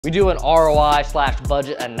We do an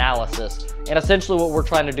ROI/budget analysis, and essentially what we're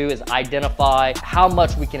trying to do is identify how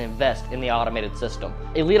much we can invest in the automated system.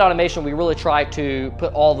 Elite Automation, we really try to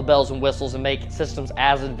put all the bells and whistles and make systems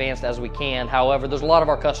as advanced as we can. However, there's a lot of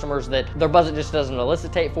our customers that their budget just doesn't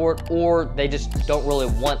elicitate for it, or they just don't really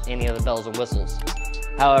want any of the bells and whistles.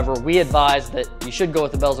 However, we advise that you should go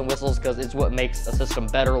with the bells and whistles because it's what makes a system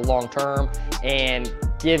better long term and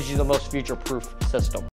gives you the most future-proof system.